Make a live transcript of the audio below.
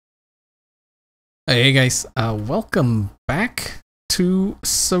Hey guys, welcome back to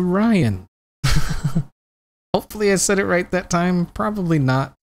Srion. Hopefully I said it right that time, probably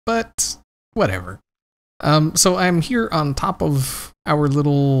not, but whatever. So I'm here on top of our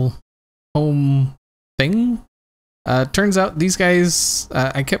little home thing. Turns out these guys,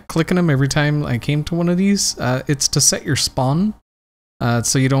 I kept clicking them every time I came to one of these. It's to set your spawn,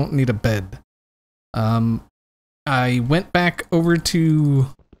 so you don't need a bed. I went back over to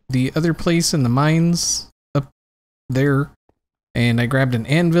the other place in the mines up there, and I grabbed an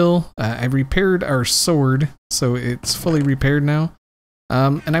anvil. I repaired our sword, so it's fully repaired now.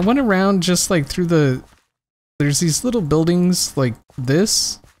 And I went around just like through there's these little buildings like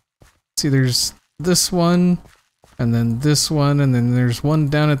this. See, there's this one, and then this one, and then there's one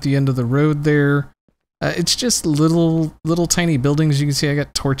down at the end of the road there. It's just little tiny buildings. You can see I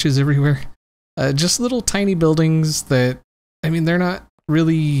got torches everywhere. Just little tiny buildings that, I mean, they're not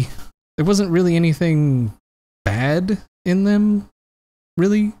really, there wasn't really anything bad in them,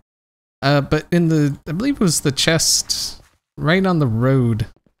 really. But in the, I believe it was the chest right on the road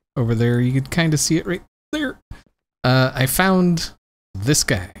over there, you could kind of see it right there. I found this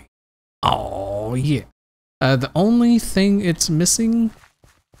guy. Oh, yeah. The only thing it's missing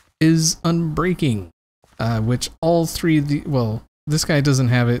is unbreaking, which all three of the, well, this guy doesn't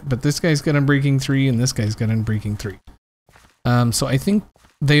have it, but this guy's got Unbreaking 3 and this guy's got Unbreaking 3. So I think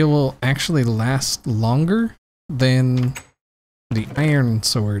they will actually last longer than the iron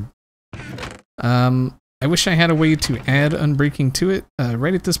sword. I wish I had a way to add Unbreaking to it.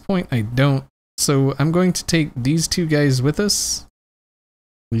 Right at this point, I don't. So I'm going to take these two guys with us.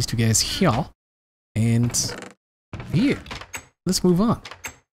 These two guys here. And yeah, let's move on.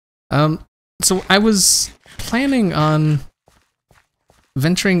 So I was planning on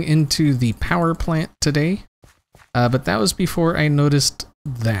venturing into the power plant today, but that was before I noticed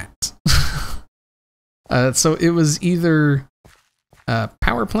that. So it was either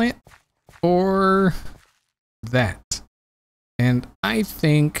power plant or that, and I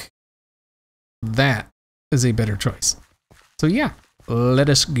think that is a better choice. So yeah, let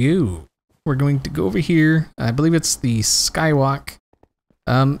us go. We're going to go over here. I believe it's the skywalk.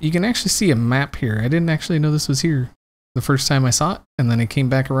 You can actually see a map here. I didn't actually know this was here the first time I saw it, and then I came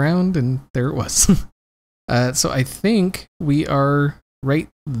back around and there it was. So I think we are right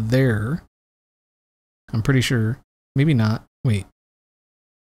there. I'm pretty sure. Maybe not. Wait.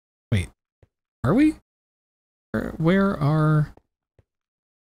 Are we? Where are...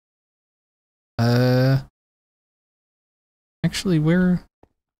 Actually, where...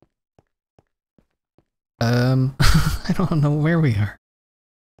 I don't know where we are.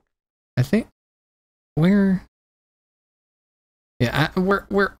 I think... Where... Yeah,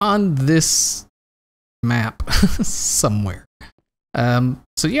 we're on this map somewhere.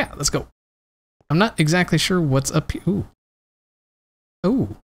 So yeah, let's go. I'm not exactly sure what's up here. Ooh.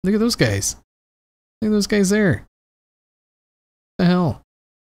 Oh, look at those guys. Look at those guys there. What the hell?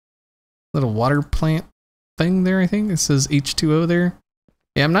 Little water plant thing there, I think. It says H2O there.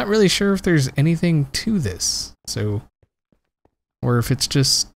 Yeah, I'm not really sure if there's anything to this. So, or if it's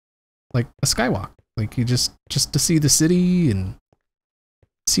just like a skywalk. Like you just to see the city and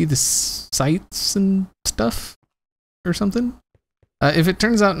see the sights and stuff or something. If it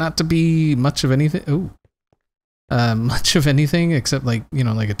turns out not to be much of anything, much of anything except like, you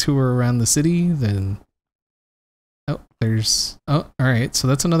know, like a tour around the city, then, oh, there's, oh, all right. So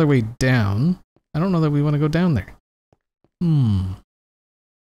that's another way down. I don't know that we want to go down there.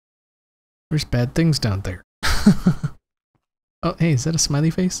 There's bad things down there. Oh, hey, is that a smiley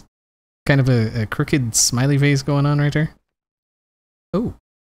face? Kind of a crooked smiley face going on right there. Oh,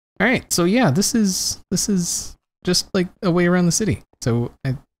 all right. So yeah, this is just like a way around the city. So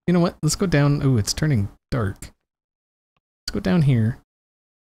you know what? Let's go down. Oh, it's turning dark. Let's go down here,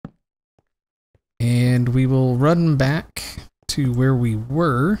 and we will run back to where we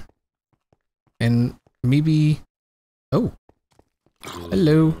were, and maybe. Oh,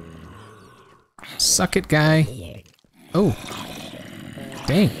 hello. Suck it, guy. Oh,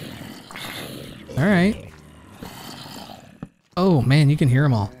 dang. All right. Oh man, you can hear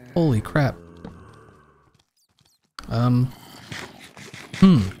them all. Holy crap.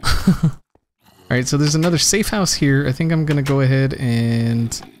 Alright, so there's another safe house here. I think I'm gonna go ahead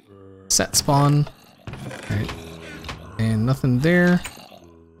and set spawn. Alright. And nothing there.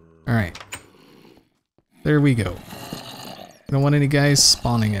 Alright. There we go. Don't want any guys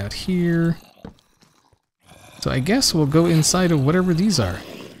spawning out here. So I guess we'll go inside of whatever these are.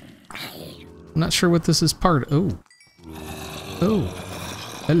 I'm not sure what this is part of. Oh,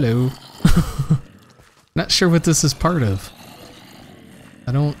 hello. Not sure what this is part of.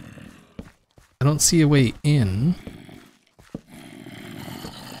 I don't I don't see a way in.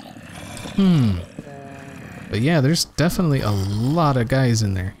 But yeah, there's definitely a lot of guys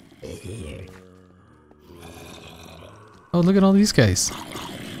in there. Oh, look at all these guys.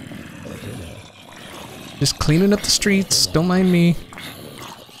 Just cleaning up the streets. Don't mind me.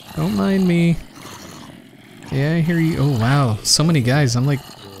 Don't mind me. Yeah, I hear you. Oh, wow. So many guys. I'm like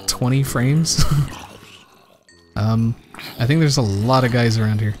 20 frames. I think there's a lot of guys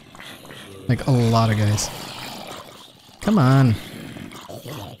around here. Like, a lot of guys. Come on.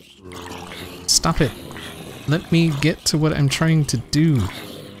 Stop it. Let me get to what I'm trying to do.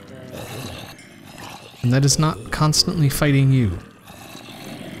 And that is not constantly fighting you.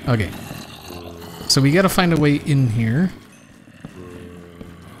 Okay. So we gotta find a way in here.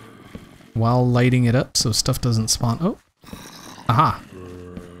 While lighting it up so stuff doesn't spawn. Oh. Aha.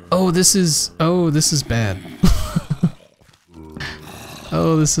 Oh, this is bad.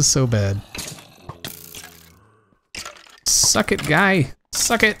 Oh, this is so bad. Suck it, guy.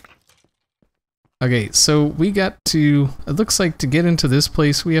 Suck it. Okay, so we got to, it looks like to get into this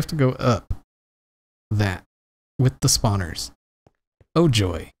place, we have to go up that with the spawners. Oh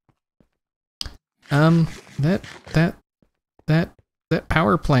joy. That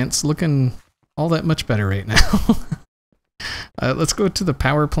power plant's looking all that much better right now. Let's go to the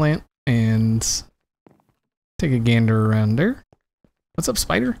power plant and take a gander around there. What's up,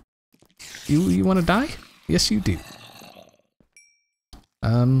 spider? You want to die? Yes, you do.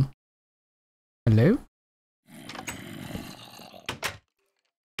 Hello?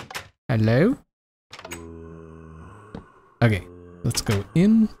 Hello? Okay, let's go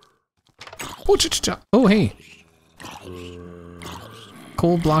in. Oh, oh hey.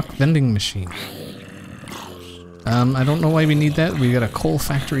 Coal block vending machine. I don't know why we need that. We got a coal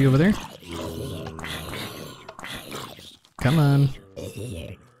factory over there. Come on.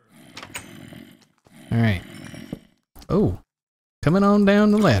 Alright. Oh. Coming on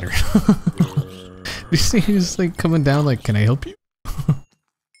down the ladder. You see he's like coming down like, can I help you?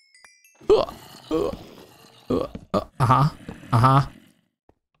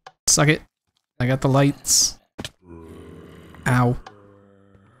 Suck it. I got the lights. Ow.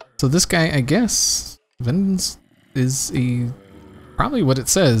 So this guy, I guess, Vince is probably what it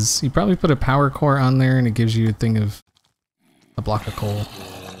says. You probably put a power core on there and it gives you a thing of a block of coal.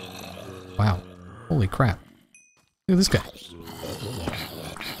 Wow. Holy crap. Look at this guy.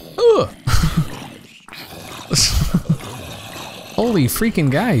 Ugh. Holy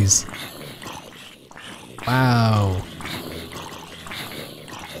freaking guys. Wow.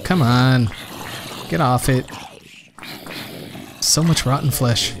 Come on. Get off it. So much rotten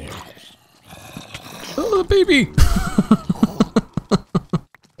flesh. Oh, baby!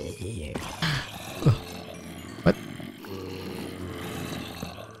 What?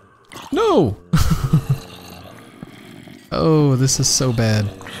 No! Oh, this is so bad.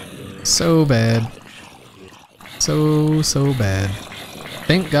 So bad. So bad.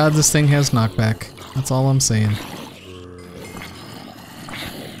 Thank God this thing has knockback. That's all I'm saying.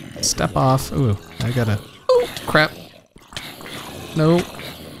 Step off. Ooh, I gotta... Oh, crap. No.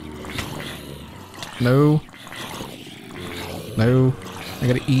 No. No. I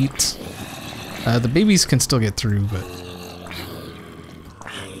gotta eat. The babies can still get through, but...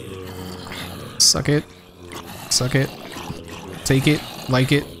 Suck it. Suck it. Take it.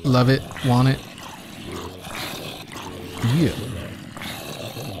 Like it. Love it. Want it. Yeah.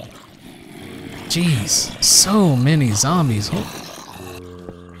 Jeez. So many zombies.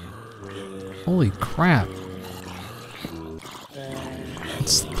 Holy crap.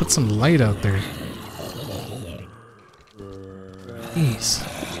 Let's put some light out there. Jeez.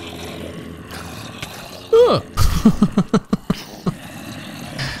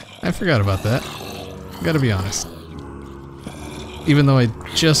 I forgot about that. Gotta be honest. Even though I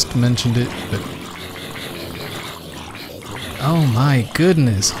just mentioned it, but... Oh my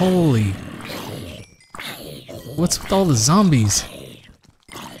goodness, holy... What's with all the zombies?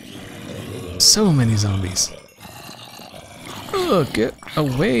 So many zombies. Oh, get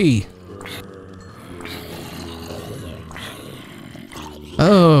away!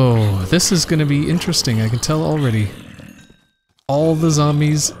 Oh, this is gonna be interesting, I can tell already. All the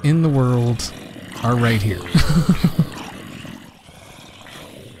zombies in the world are right here.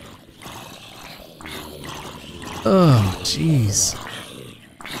 Oh, jeez.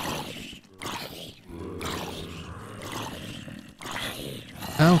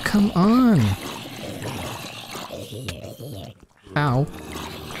 Oh, come on! Ow.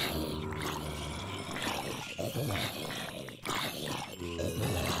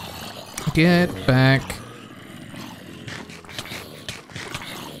 Get back.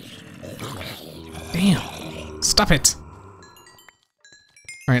 Damn. Stop it.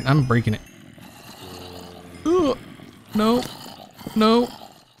 Alright, I'm breaking it. Ugh. No. No.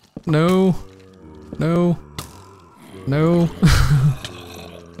 No. No. No.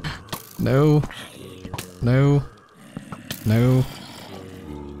 No. No. No.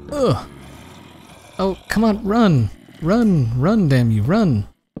 Ugh. Oh, come on, run. Run. Run, damn you, run.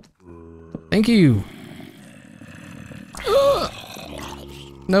 Thank you. Ugh.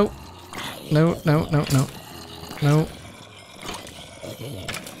 No. No, no, no, no. No.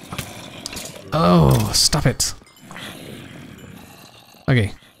 Oh, stop it.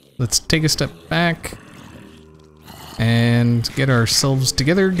 Okay, let's take a step back and get ourselves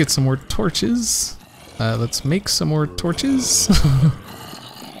together, get some more torches. Let's make some more torches.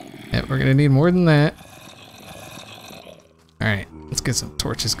 Yeah, we're gonna need more than that. Alright, let's get some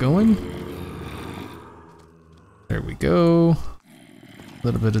torches going. There we go. A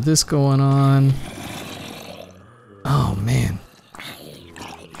little bit of this going on. Oh man.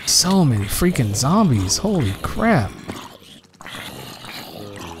 So many freaking zombies, holy crap.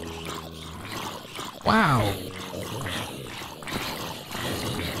 Wow.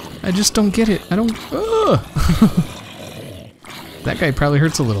 I just don't get it. I don't. That guy probably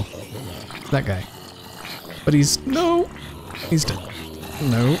hurts a little. That guy. But he's. No! He's dead.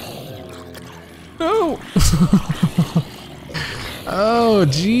 No. No! Oh,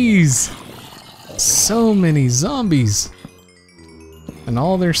 jeez. So many zombies. And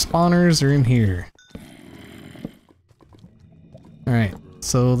all their spawners are in here. Alright,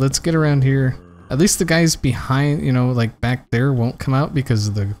 so let's get around here. At least the guys behind, you know, like back there won't come out because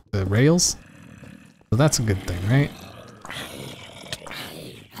of the rails. So that's a good thing, right?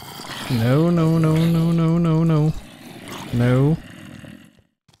 No, no, no, no, no, no, no. No.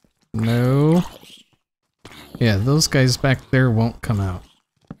 No. Yeah, those guys back there won't come out.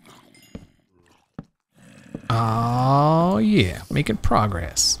 Oh, yeah. Making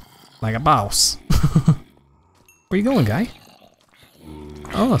progress. Like a boss. Where you going, guy?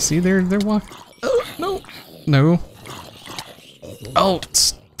 Oh, see, they're walking. Oh, no. No. Oh,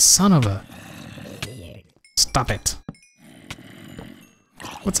 son of a... Stop it.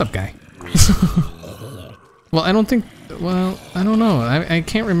 What's up, guy? Well, I don't think... Well, I don't know. I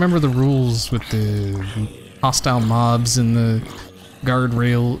can't remember the rules with the hostile mobs and the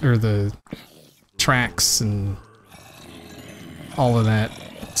guardrail, or the tracks and all of that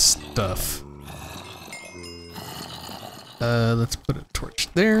stuff. Let's put a torch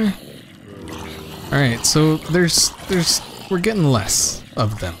there. Alright, so we're getting less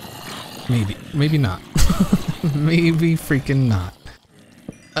of them. Maybe not. Maybe freaking not.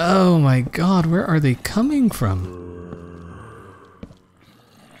 Oh my god, where are they coming from?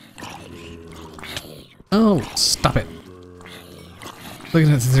 Oh, stop it. Look at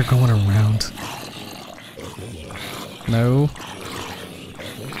that, they're going around. No.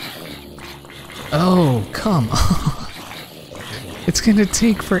 Oh, come on. It's gonna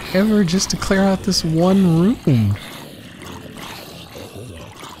take forever just to clear out this one room.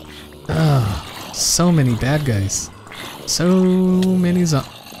 Ugh, so many bad guys. So many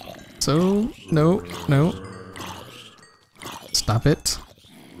So, no, no. Stop it.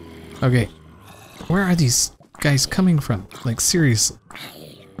 Okay. Where are these guys coming from? Like, seriously.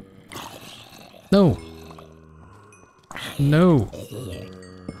 No. No.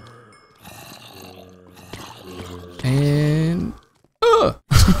 And...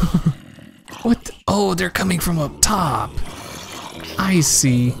 What? Oh, they're coming from up top. I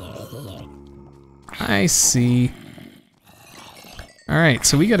see. I see. Alright,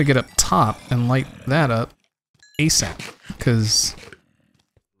 so we gotta get up top and light that up ASAP. Because...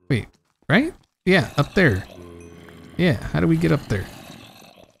 Wait, right? Yeah, up there. Yeah, how do we get up there?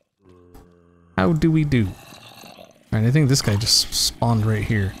 How do we do? Alright, I think this guy just spawned right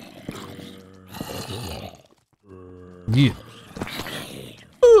here. Yeah.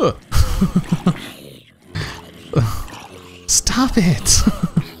 Stop it!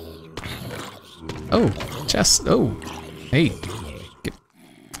 Oh, chest. Oh, hey.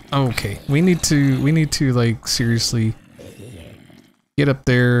 Okay, we need to like seriously get up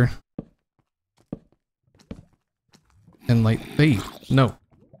there and like, hey, no.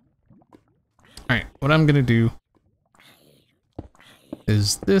 Alright, what I'm gonna do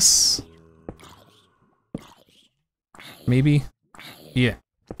is this. Maybe? Yeah.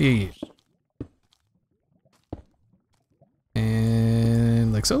 Yeah.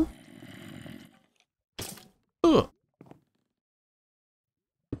 And like so. Ugh.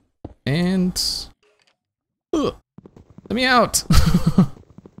 And let me out.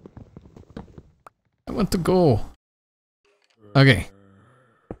 I want to go. Okay.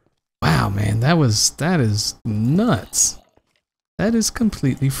 Wow. Wow, man, that is nuts. That is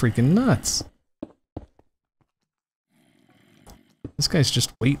completely freaking nuts. This guy's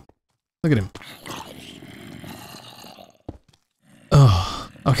just wait. Look at him. Oh,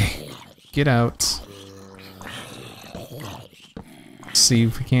 okay. Get out. See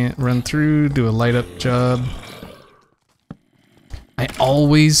if we can't run through, do a light up job. I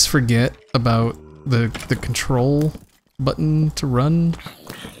always forget about the control button to run.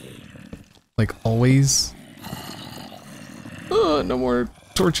 Like always. Oh, no more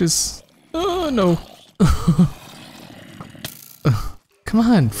torches. Oh no. Come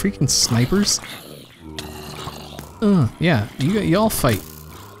on, freaking snipers. Yeah, y'all fight.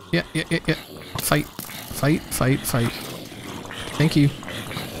 Yeah. Fight. Thank you.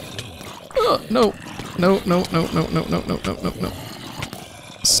 Oh, no. No.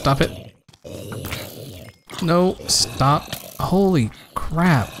 Stop it. No, stop. Holy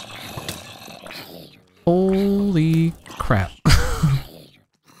crap. Holy crap.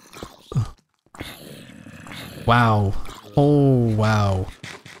 Wow. Oh, wow.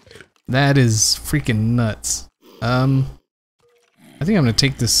 That is freaking nuts. I think I'm gonna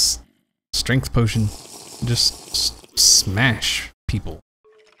take this strength potion and just smash people.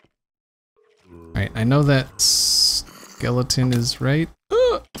 Alright, I know that skeleton is right.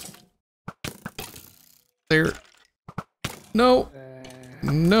 There. No.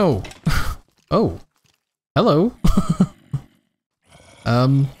 No. Oh. Hello.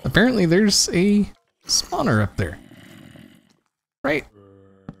 Apparently there's a spawner up there. Right.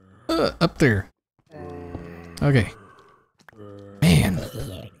 Up there. Okay. Man.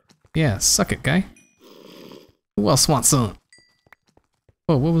 Yeah, suck it, guy. Who else wants some?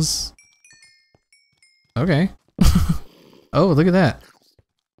 Whoa, what was... Okay. Oh, look at that.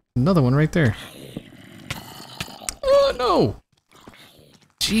 Another one right there. Oh, no!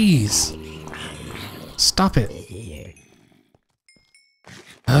 Jeez. Stop it.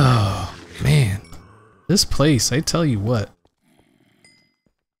 Oh, man. This place, I tell you what.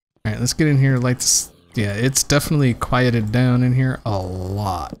 Alright, let's get in here, light this. Yeah, it's definitely quieted down in here a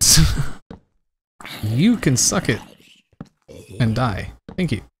lot. You can suck it and die.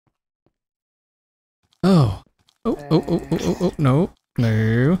 Thank you. Oh. Oh, no.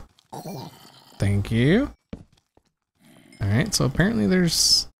 No. Thank you. Alright, so apparently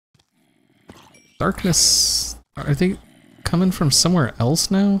there's darkness. Are they coming from somewhere else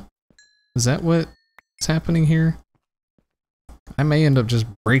now? Is that what's happening here? I may end up just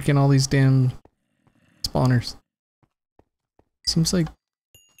breaking all these damn spawners. Seems like...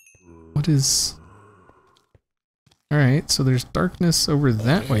 What is... Alright, so there's darkness over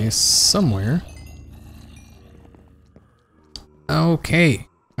that way somewhere. Okay.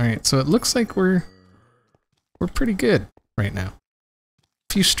 Alright, so it looks like we're pretty good right now.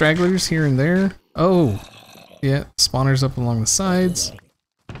 A few stragglers here and there. Oh! Yeah, spawners up along the sides.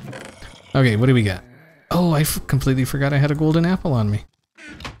 Okay, what do we got? Oh, I completely forgot I had a golden apple on me.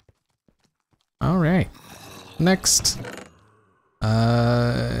 Alright. Next.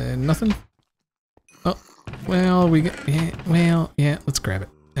 Nothing? Oh, well, we got... Yeah, well, yeah, let's grab it.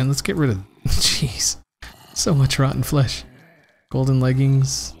 And let's get rid of... Jeez. So much rotten flesh. Golden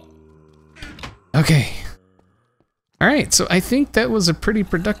leggings. Okay. Alright, so I think that was a pretty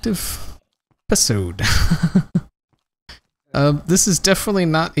productive episode. This is definitely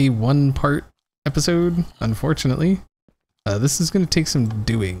not a one-part episode, unfortunately. This is going to take some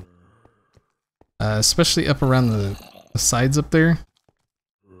doing. Especially up around the sides up there.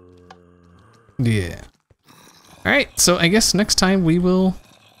 Yeah. Alright, so I guess next time we will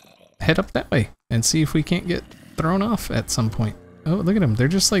head up that way and see if we can't get thrown off at some point. Oh, look at them. They're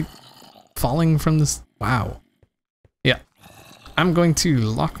just like falling from this. Wow. Yeah. I'm going to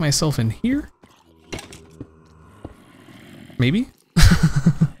lock myself in here. Maybe?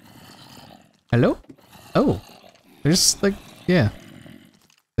 Hello? Oh. There's like, yeah.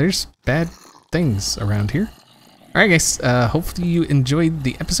 There's bad things around here. Alright guys, hopefully you enjoyed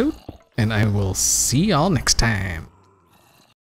the episode, and I will see y'all next time.